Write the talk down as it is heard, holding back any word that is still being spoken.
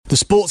The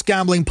Sports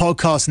Gambling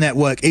Podcast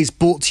Network is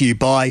brought to you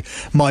by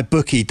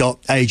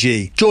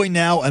MyBookie.ag. Join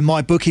now and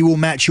MyBookie will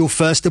match your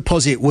first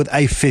deposit with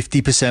a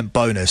 50%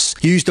 bonus.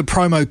 Use the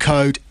promo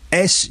code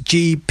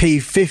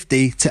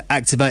SGP50 to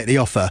activate the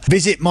offer.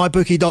 Visit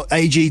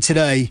MyBookie.ag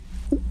today.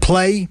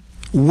 Play,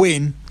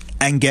 win,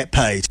 and get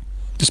paid.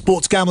 The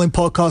Sports Gambling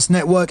Podcast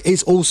Network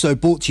is also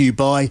brought to you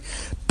by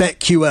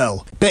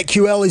BetQL.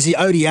 BetQL is the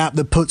only app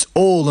that puts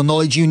all the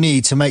knowledge you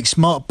need to make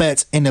smart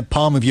bets in the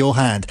palm of your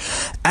hand.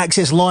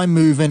 Access line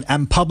movement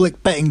and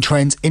public betting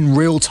trends in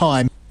real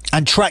time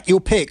and track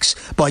your picks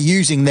by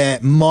using their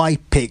My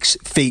Picks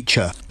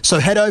feature. So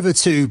head over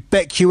to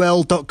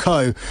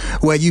betql.co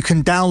where you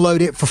can download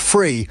it for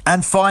free.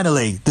 And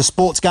finally, the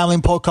Sports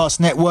Gambling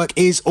Podcast Network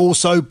is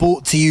also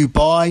brought to you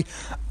by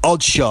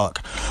Oddshark.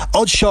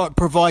 Oddshark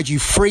provides you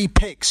free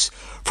picks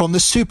from the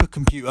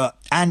supercomputer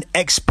and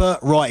expert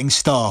writing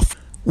staff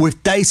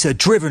with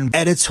data-driven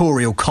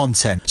editorial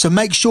content. So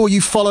make sure you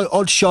follow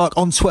Oddshark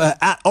on Twitter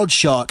at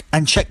Oddshark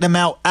and check them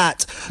out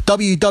at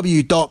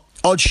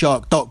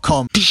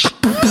www.oddshark.com.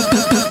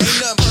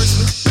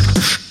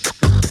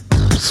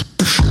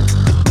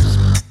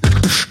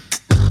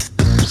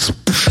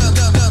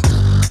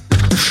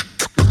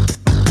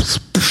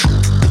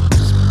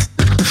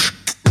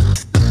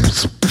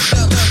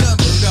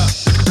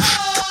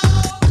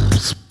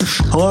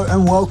 Hello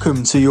and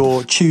welcome to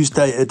your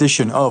Tuesday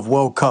edition of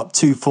World Cup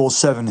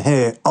 247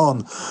 here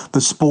on the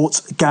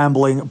Sports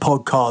Gambling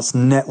Podcast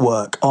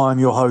Network. I'm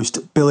your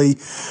host, Billy,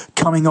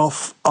 coming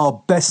off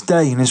our best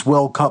day in this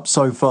World Cup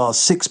so far.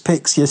 6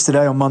 picks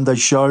yesterday on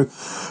Monday's show,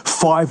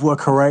 5 were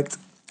correct.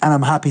 And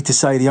I'm happy to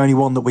say the only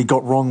one that we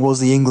got wrong was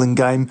the England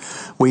game.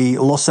 We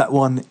lost that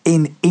one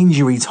in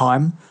injury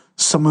time.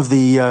 Some of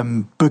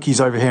the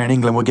bookies over here in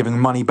England were giving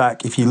money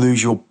back if you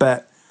lose your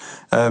bet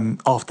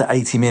after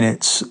 80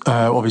 minutes.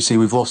 Obviously,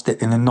 we've lost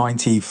it in the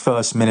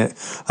 91st minute.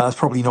 That's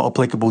probably not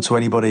applicable to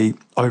anybody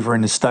over in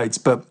the States,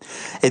 but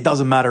it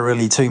doesn't matter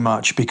really too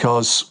much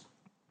because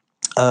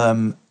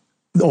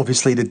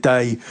obviously the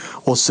day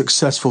was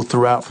successful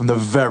throughout from the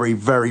very,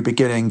 very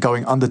beginning,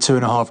 going under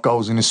 2.5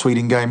 goals in the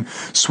Sweden game.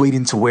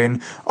 Sweden to win,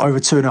 over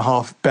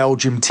 2.5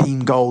 Belgium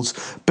team goals,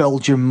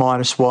 Belgium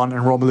 -1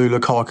 and Romelu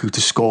Lukaku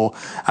to score.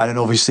 And then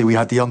obviously we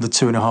had the under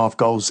 2.5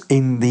 goals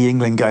in the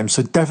England game.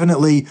 So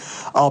definitely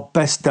our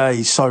best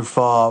day so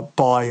far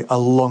by a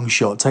long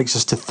shot. Takes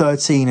us to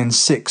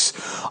 13-6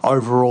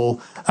 overall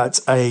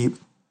at a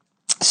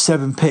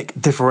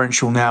 7-pick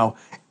differential now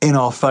in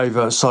our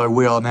favour, so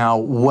we are now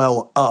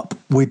well up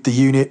with the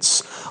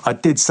units. I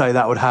did say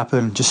that would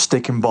happen, just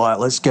sticking by it.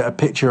 Let's get a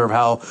picture of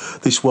how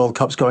this World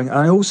Cup's going. And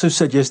I also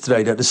said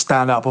yesterday that the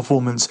standout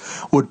performance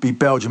would be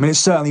Belgium, and it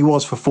certainly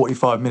was for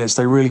 45 minutes.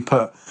 They really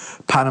put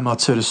Panama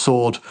to the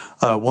sword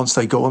once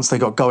they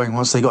got going,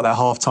 once they got that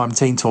halftime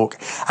team talk.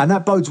 And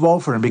that bodes well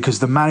for them because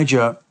the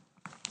manager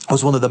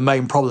was one of the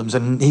main problems,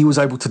 and he was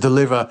able to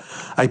deliver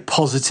a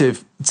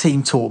positive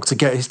team talk to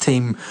get his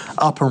team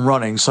up and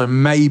running. So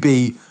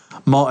maybe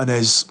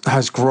Martinez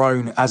has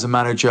grown as a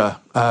manager.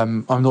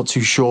 I'm not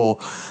too sure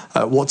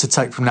what to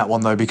take from that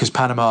one, though, because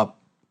Panama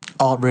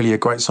aren't really a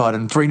great side.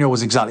 And 3-0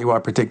 was exactly what I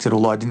predicted,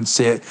 although I didn't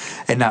see it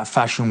in that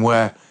fashion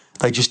where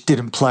they just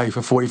didn't play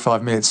for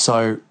 45 minutes.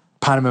 So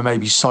Panama may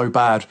be so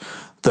bad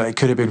that it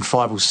could have been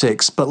 5 or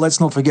 6. But let's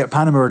not forget,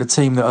 Panama are the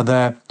team that are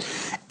there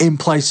in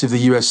place of the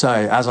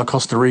USA, as are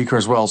Costa Rica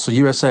as well. So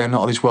USA are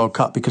not at this World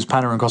Cup because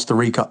Panama and Costa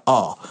Rica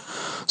are.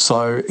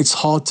 So it's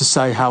hard to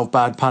say how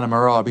bad Panama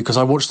are because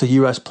I watched the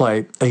US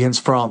play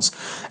against France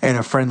in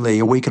a friendly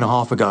a week and a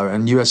half ago,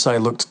 and USA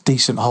looked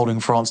decent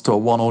holding France to a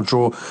 1-1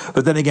 draw.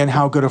 But then again,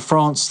 how good are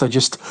France? They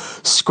just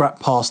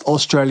scrapped past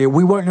Australia.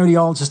 We won't know the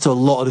answers to a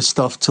lot of this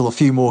stuff till a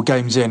few more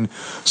games in.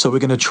 So we're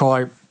going to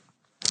try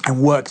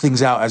and work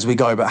things out as we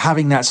go. But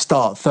having that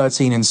start,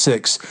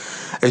 13-6,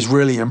 is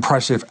really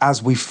impressive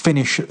as we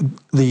finish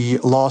the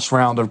last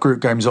round of group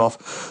games off.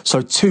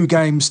 So 2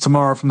 games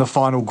tomorrow from the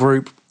final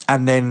group,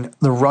 and then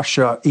the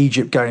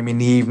Russia-Egypt game in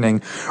the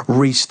evening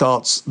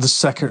restarts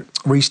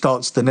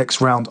the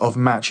next round of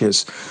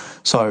matches.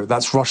 So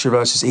that's Russia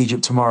versus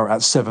Egypt tomorrow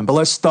at 7. But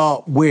let's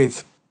start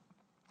with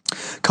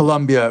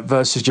Colombia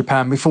versus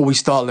Japan. Before we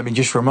start, let me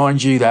just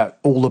remind you that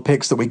all the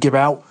picks that we give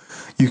out,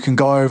 you can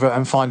go over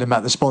and find them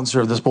at the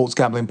sponsor of the Sports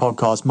Gambling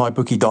Podcast,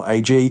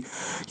 MyBookie.ag.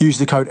 Use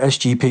the code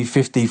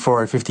SGP50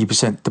 for a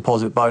 50%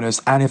 deposit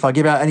bonus. And if I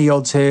give out any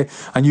odds here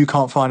and you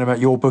can't find them at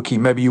your bookie,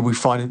 maybe you'll be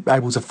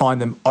able to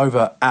find them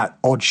over at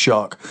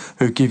Oddshark,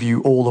 who give you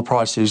all the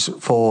prices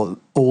for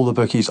all the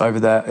bookies over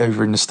there,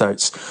 over in the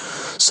States.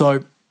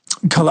 So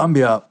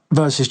Colombia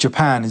versus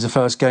Japan is the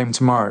first game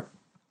tomorrow.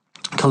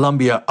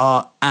 Colombia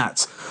are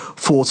at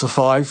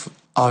 4-5.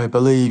 I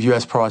believe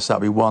US price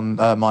that'll be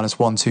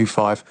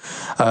 -125.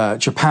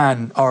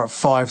 Japan are at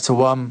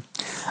 5-1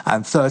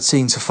 and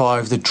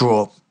 13-5 the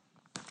draw.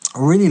 I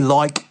really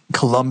like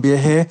Colombia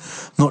here.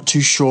 Not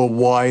too sure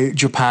why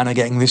Japan are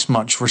getting this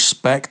much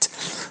respect.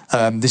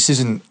 This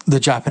isn't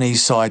the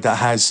Japanese side that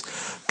has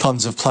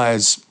tons of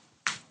players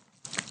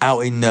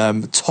out in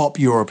top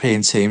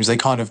European teams. They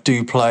kind of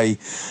do play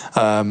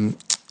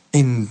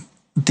in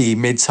the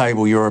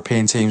mid-table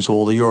European teams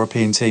or the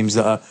European teams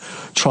that are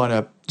trying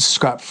to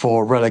scrap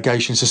for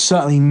relegation. So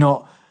certainly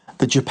not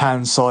the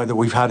Japan side that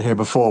we've had here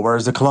before,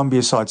 whereas the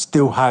Colombia side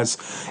still has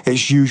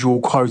its usual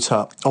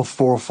quota of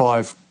 4 or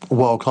 5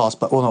 world-class,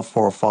 well, not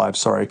 4 or 5,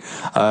 sorry,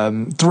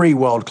 3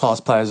 world-class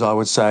players, I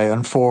would say,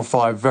 and 4 or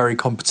 5 very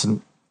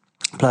competent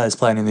players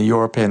playing in the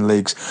European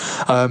leagues.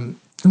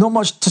 Not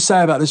much to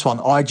say about this one.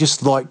 I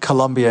just like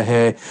Colombia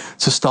here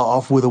to start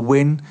off with a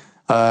win.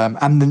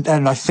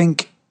 And I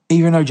think,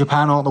 even though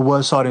Japan aren't the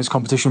worst side in this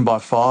competition by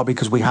far,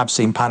 because we have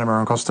seen Panama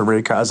and Costa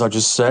Rica, as I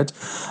just said,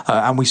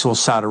 and we saw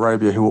Saudi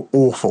Arabia, who were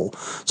awful.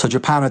 So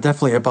Japan are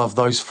definitely above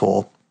those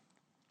 4.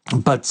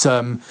 But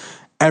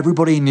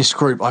everybody in this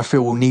group, I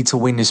feel, will need to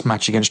win this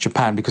match against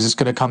Japan, because it's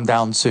going to come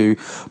down to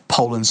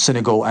Poland,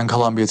 Senegal, and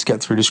Colombia to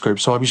get through this group.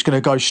 So I'm just going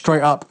to go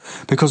straight up,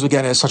 because we're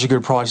getting at such a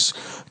good price,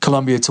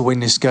 Colombia to win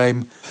this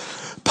game.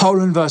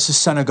 Poland versus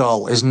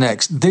Senegal is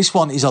next. This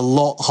one is a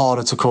lot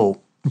harder to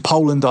call.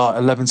 Poland are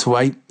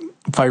 11-8.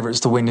 Favourites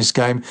to win this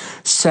game.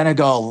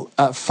 Senegal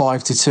at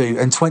 5-2,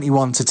 and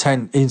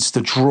 21-10 is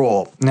the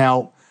draw.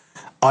 Now,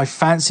 I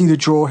fancy the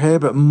draw here,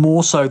 but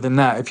more so than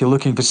that, if you're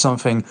looking for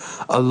something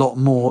a lot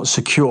more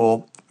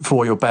secure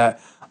for your bet,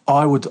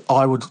 I would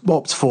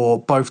opt for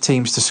both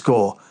teams to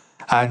score.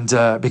 And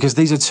because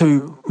these are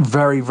 2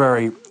 very,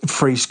 very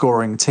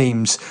free-scoring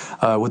teams,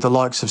 with the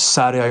likes of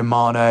Sadio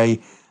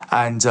Mane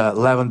and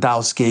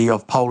Lewandowski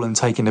of Poland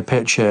taking the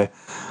pitch here.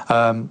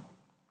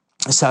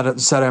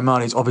 Sadio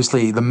Mane is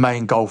obviously the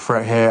main goal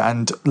threat here,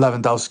 and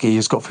Lewandowski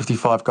has got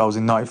 55 goals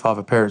in 95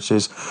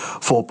 appearances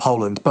for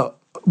Poland. But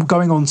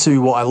going on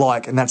to what I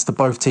like, and that's the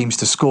both teams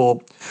to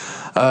score.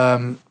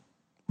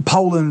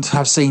 Poland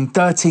have seen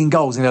 13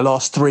 goals in their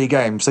last 3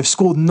 games. They've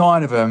scored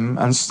 9 of them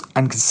and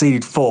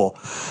conceded 4.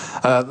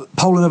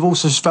 Poland have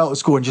also failed to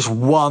score in just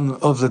 1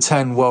 of the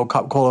 10 World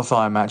Cup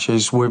qualifying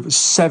matches, with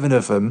 7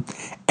 of them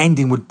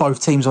ending with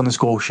both teams on the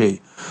score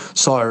sheet.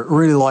 So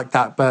really like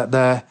that bet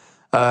there.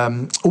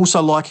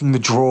 Also liking the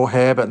draw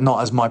here, but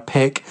not as my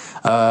pick.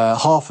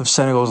 Half of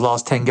Senegal's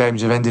last 10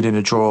 games have ended in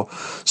a draw.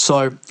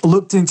 So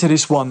looked into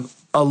this one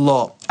a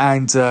lot,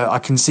 and I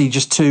can see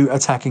just 2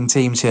 attacking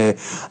teams here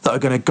that are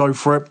going to go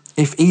for it.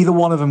 If either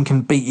one of them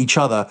can beat each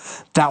other,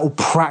 that will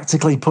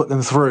practically put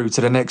them through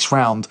to the next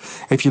round.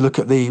 If you look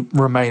at the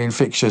remaining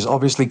fixtures,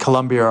 obviously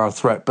Colombia are a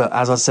threat, but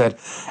as I said,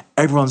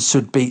 everyone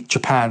should beat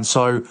Japan.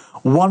 So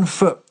 1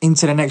 foot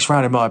into the next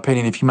round, in my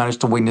opinion, if you manage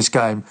to win this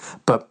game.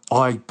 But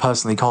I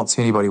personally can't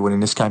see anybody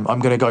winning this game. I'm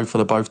going to go for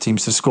the both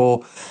teams to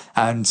score,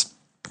 and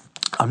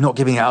I'm not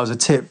giving it out as a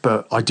tip,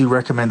 but I do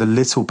recommend a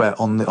little bet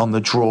on the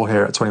draw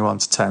here at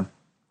 21-10.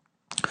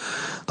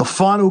 The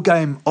final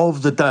game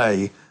of the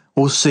day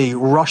will see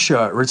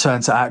Russia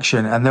return to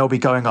action, and they'll be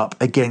going up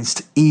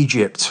against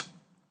Egypt.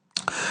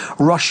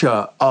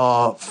 Russia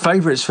are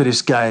favourites for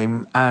this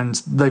game, and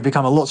they've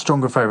become a lot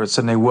stronger favourites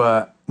than they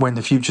were when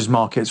the futures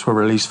markets were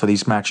released for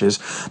these matches.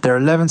 They're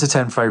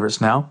 11-10 favourites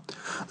now.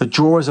 The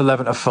draw is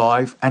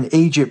 11-5, and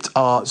Egypt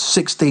are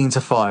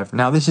 16-5.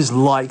 Now, this is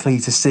likely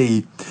to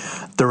see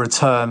the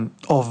return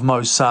of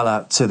Mo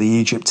Salah to the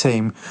Egypt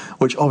team,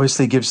 which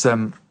obviously gives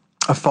them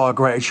a far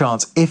greater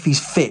chance if he's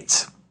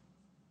fit.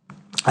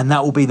 And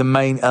that will be the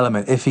main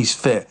element, if he's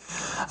fit.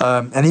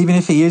 And even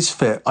if he is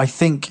fit, I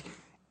think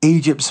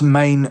Egypt's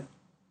main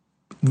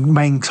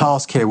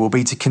task here will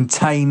be to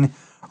contain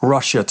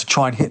Russia, to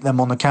try and hit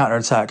them on the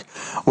counter-attack.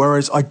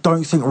 Whereas I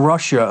don't think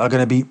Russia are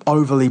going to be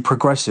overly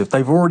progressive.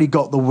 They've already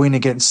got the win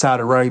against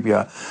Saudi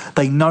Arabia.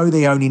 They know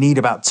they only need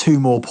about 2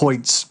 more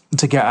points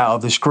to get out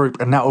of this group,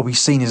 and that will be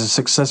seen as a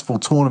successful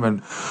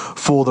tournament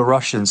for the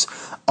Russians.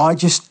 I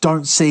just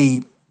don't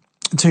see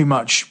too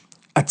much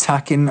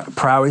attacking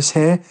prowess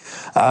here.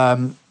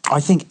 I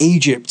think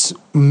Egypt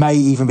may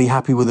even be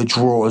happy with a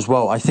draw as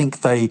well. I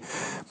think they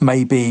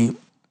may be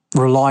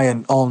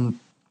reliant on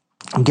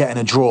getting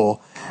a draw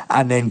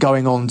and then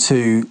going on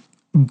to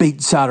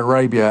beat Saudi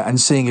Arabia and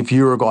seeing if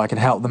Uruguay can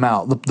help them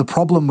out. The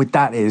problem with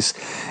that is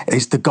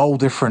the goal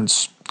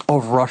difference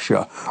of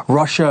Russia.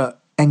 Russia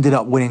ended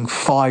up winning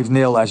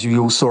 5-0, as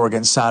you all saw,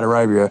 against Saudi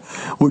Arabia,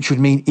 which would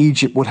mean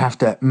Egypt would have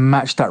to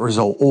match that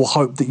result or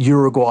hope that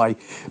Uruguay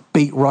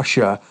beat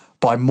Russia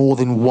by more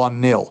than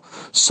 1-0.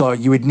 So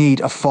you would need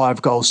a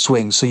 5-goal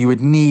swing. So you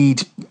would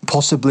need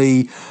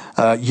possibly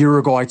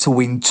Uruguay to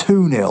win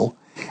 2-0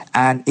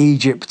 and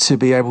Egypt to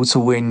be able to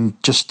win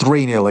just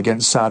 3-0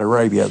 against Saudi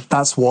Arabia.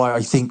 That's why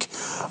I think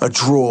a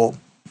draw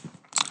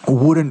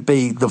wouldn't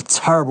be the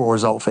terrible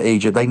result for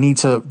Egypt. They need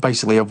to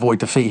basically avoid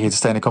defeat here to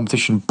stay in the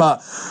competition.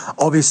 But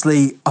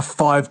obviously a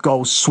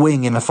 5-goal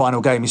swing in the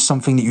final game is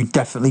something that you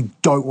definitely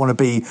don't want to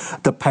be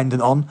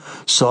dependent on.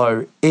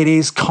 So it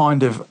is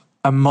kind of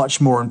a much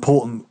more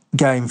important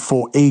game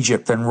for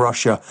Egypt than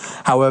Russia.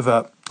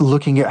 However,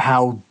 looking at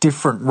how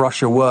different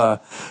Russia were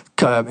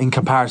in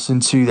comparison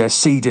to their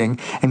seeding,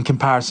 in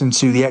comparison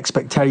to the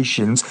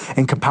expectations,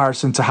 in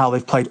comparison to how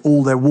they've played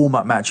all their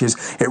warm-up matches,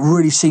 it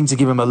really seemed to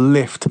give them a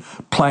lift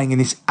playing in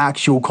this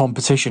actual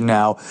competition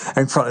now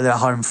in front of their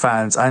home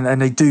fans,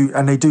 and they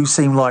do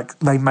seem like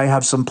they may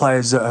have some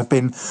players that have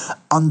been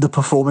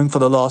underperforming for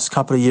the last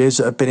couple of years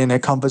that have been in their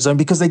comfort zone,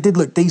 because they did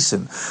look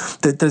decent.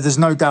 There's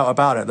no doubt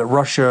about it that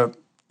Russia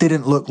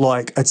didn't look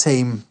like a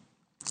team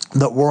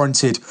that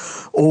warranted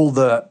all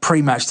the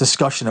pre-match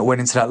discussion that went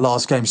into that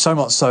last game, so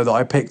much so that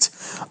I picked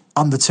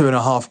under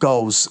 2.5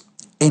 goals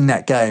in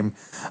that game.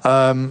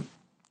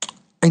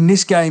 In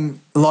this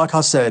game, like I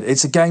said,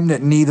 it's a game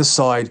that neither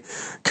side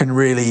can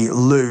really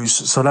lose.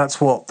 So that's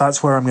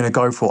where I'm going to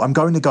go for. I'm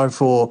going to go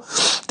for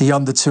the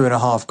under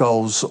 2.5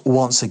 goals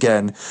once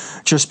again,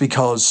 just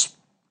because,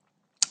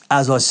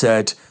 as I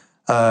said,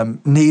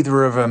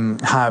 neither of them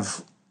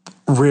have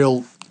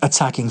real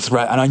attacking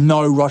threat. And I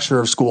know Russia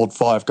have scored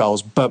 5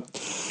 goals, but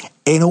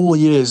in all the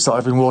years that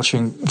I've been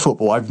watching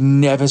football, I've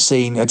never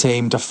seen a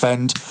team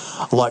defend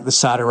like the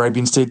Saudi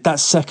Arabians did. That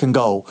second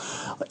goal,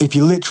 if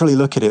you literally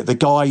look at it, the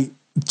guy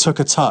took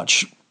a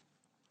touch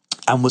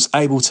and was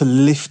able to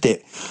lift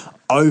it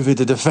over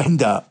the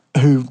defender,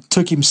 who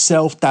took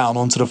himself down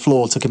onto the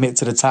floor to commit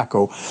to the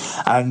tackle.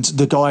 And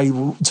the guy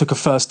took a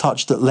first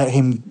touch that let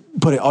him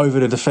put it over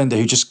the defender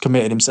who just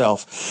committed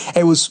himself.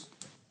 It was,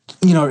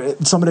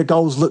 some of the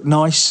goals looked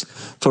nice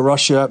for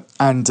Russia,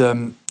 and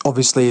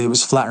obviously it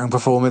was flattering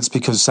performance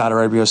because Saudi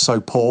Arabia is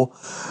so poor.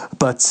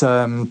 But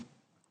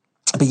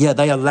yeah,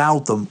 they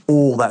allowed them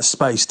all that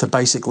space to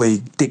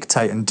basically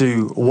dictate and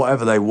do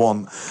whatever they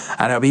want.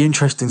 And it'll be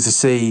interesting to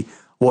see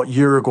what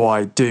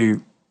Uruguay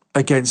do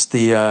against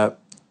the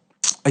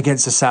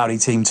Saudi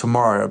team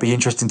tomorrow. It'll be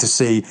interesting to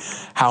see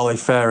how they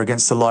fare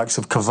against the likes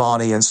of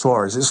Cavani and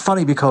Suarez. It's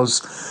funny because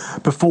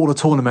before the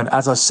tournament,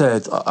 as I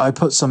said, I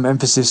put some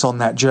emphasis on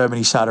that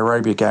Germany-Saudi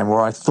Arabia game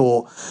where I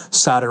thought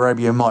Saudi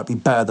Arabia might be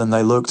better than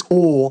they looked,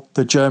 or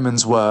the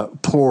Germans were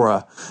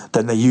poorer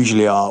than they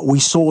usually are. We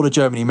saw the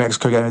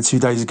Germany-Mexico game 2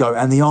 days ago,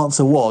 and the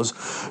answer was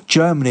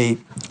Germany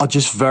are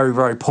just very,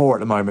 very poor at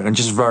the moment and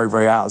just very,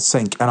 very out of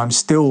sync. And I'm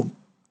still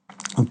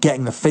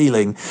getting the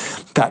feeling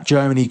that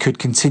Germany could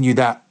continue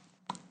that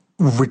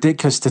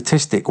ridiculous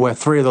statistic where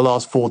 3 of the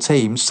last 4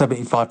 teams,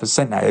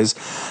 75% that is,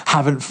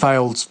 haven't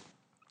failed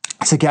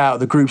to get out of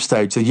the group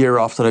stage the year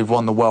after they've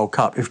won the World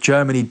Cup. If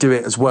Germany do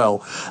it as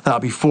well, that'll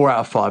be 4 out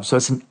of 5. So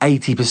it's an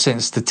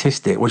 80%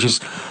 statistic, which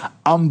is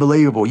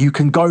unbelievable. You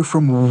can go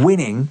from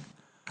winning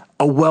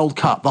a World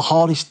Cup, the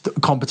hardest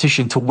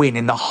competition to win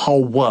in the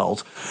whole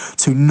world,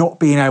 to not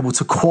being able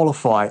to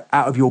qualify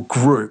out of your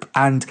group.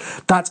 And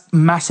that's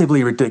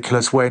massively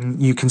ridiculous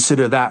when you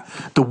consider that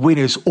the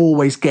winners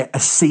always get a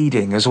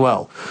seeding as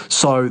well.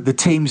 So the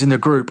teams in the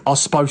group are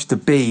supposed to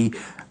be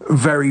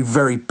very,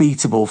 very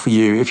beatable for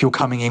you if you're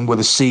coming in with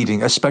a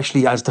seeding,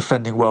 especially as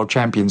defending world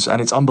champions.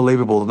 And it's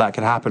unbelievable that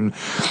could happen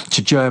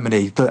to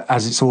Germany,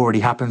 as it's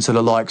already happened to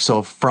the likes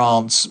of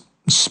France,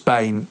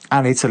 Spain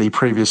and Italy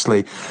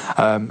previously,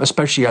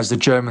 especially as the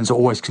Germans are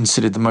always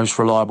considered the most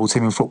reliable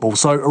team in football.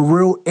 So a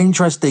real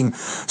interesting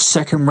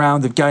second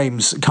round of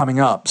games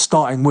coming up,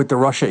 starting with the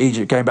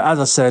Russia-Egypt game. But as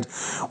I said,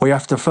 we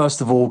have to first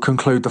of all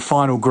conclude the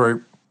final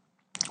group,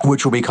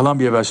 which will be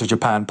Colombia versus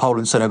Japan,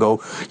 Poland,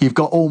 Senegal. You've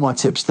got all my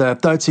tips there,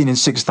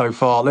 13-6 so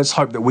far. Let's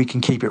hope that we can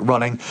keep it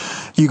running.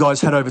 You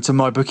guys head over to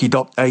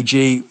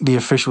mybookie.ag, the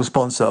official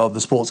sponsor of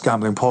the Sports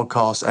Gambling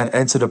Podcast, and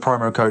enter the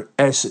promo code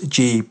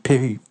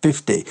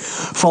SGP50.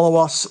 Follow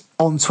us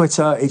on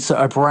Twitter. It's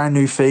a brand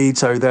new feed,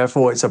 so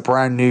therefore it's a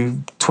brand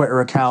new Twitter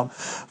account.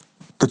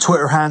 The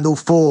Twitter handle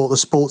for the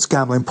Sports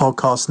Gambling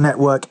Podcast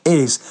Network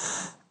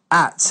is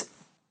at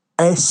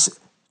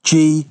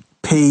SGP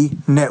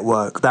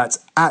Network. That's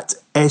at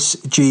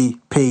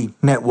SGP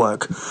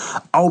Network.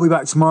 I'll be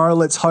back tomorrow.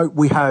 Let's hope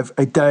we have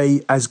a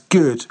day as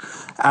good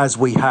as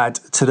we had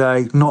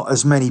today. Not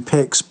as many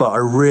picks, but I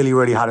really,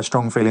 really had a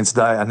strong feeling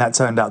today, and that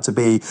turned out to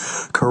be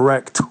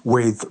correct,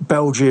 with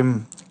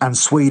Belgium and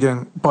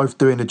Sweden both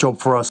doing the job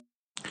for us.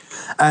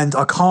 And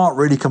I can't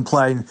really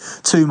complain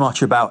too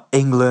much about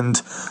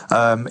England,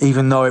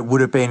 even though it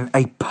would have been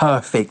a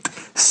perfect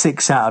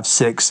 6 out of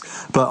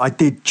 6. But I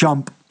did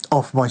jump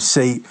off my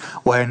seat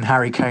when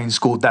Harry Kane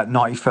scored that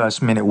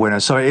 91st minute winner.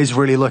 So it is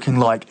really looking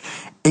like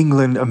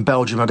England and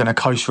Belgium are going to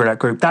coast through that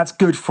group. That's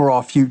good for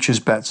our futures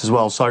bets as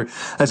well. So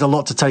there's a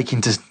lot to take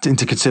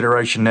into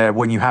consideration there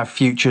when you have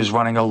futures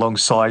running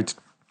alongside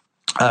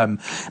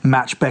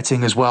match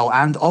betting as well.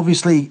 And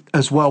obviously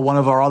as well, one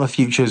of our other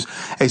futures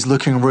is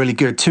looking really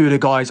good. 2 of the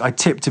guys I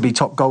tipped to be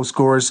top goal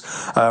scorers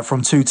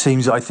from 2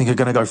 teams that I think are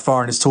going to go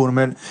far in this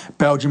tournament,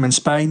 Belgium and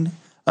Spain.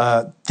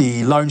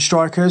 The lone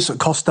strikers,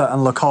 Costa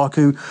and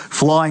Lukaku,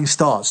 flying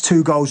starts,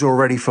 2 goals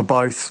already for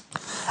both.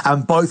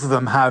 And both of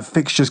them have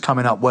fixtures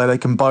coming up where they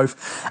can both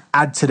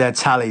add to their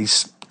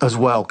tallies as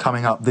well,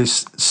 coming up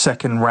this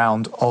second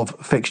round of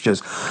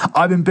fixtures.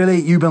 I've been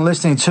Billy. You've been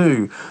listening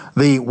to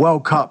the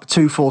World Cup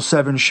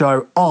 247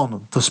 show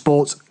on the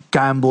Sports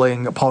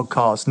Gambling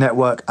Podcast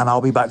Network. And I'll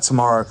be back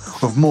tomorrow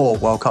with more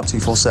World Cup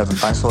 247.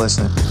 Thanks for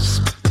listening.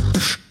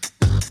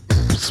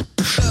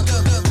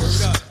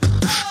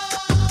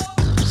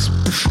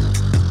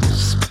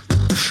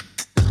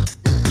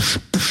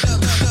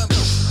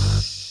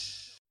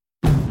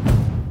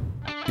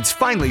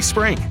 finally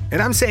spring, and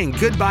I'm saying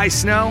goodbye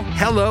snow,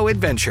 hello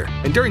adventure.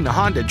 And during the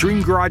Honda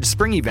Dream Garage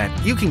Spring Event,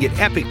 you can get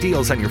epic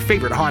deals on your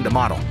favorite Honda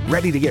model.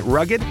 Ready to get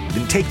rugged?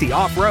 Then take the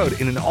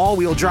off-road in an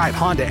all-wheel drive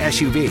Honda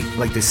SUV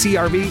like the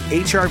CR-V,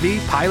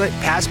 HR-V, Pilot,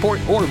 Passport,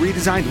 or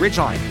redesigned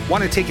Ridgeline.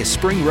 Want to take a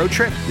spring road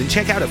trip? Then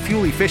check out a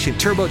fuel-efficient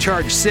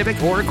turbocharged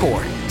Civic or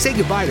Accord. Say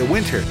goodbye to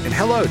winter and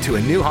hello to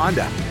a new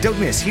Honda. Don't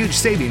miss huge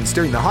savings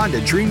during the Honda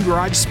Dream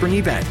Garage Spring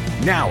Event.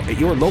 Now at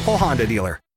your local Honda dealer.